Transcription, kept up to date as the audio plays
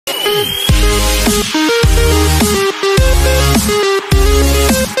Hey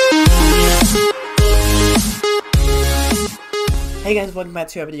guys, welcome back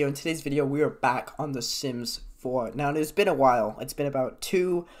to our video. In today's video, we are back on The Sims 4. Now, it's been a while. It's been about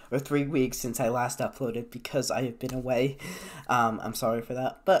 2 or 3 weeks since I last uploaded because I have been away. I'm sorry for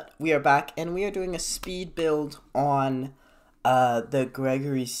that. But we are back, and we are doing a speed build on the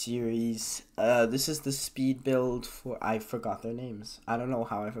Gregory series. This is the speed build for... I forgot their names. I don't know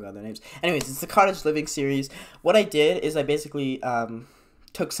how I forgot their names. Anyways, it's the Cottage Living series. What I did is I basically...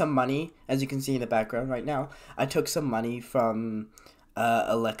 took some money, as you can see in the background right now. I took some money from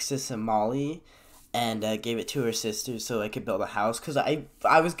Alexis and Molly and gave it to her sister so I could build a house, because I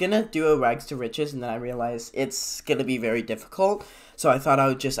was gonna do a rags to riches, and then I realized it's gonna be very difficult, so I thought I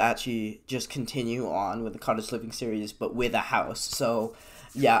would just continue on with the Cottage Living series but with a house. So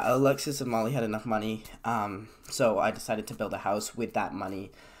yeah, Alexis and Molly had enough money, so I decided to build a house with that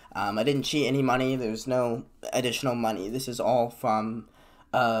money. I didn't cheat any money. There's no additional money. This is all from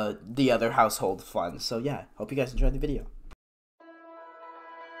the other household funds. So yeah, hope you guys enjoyed the video.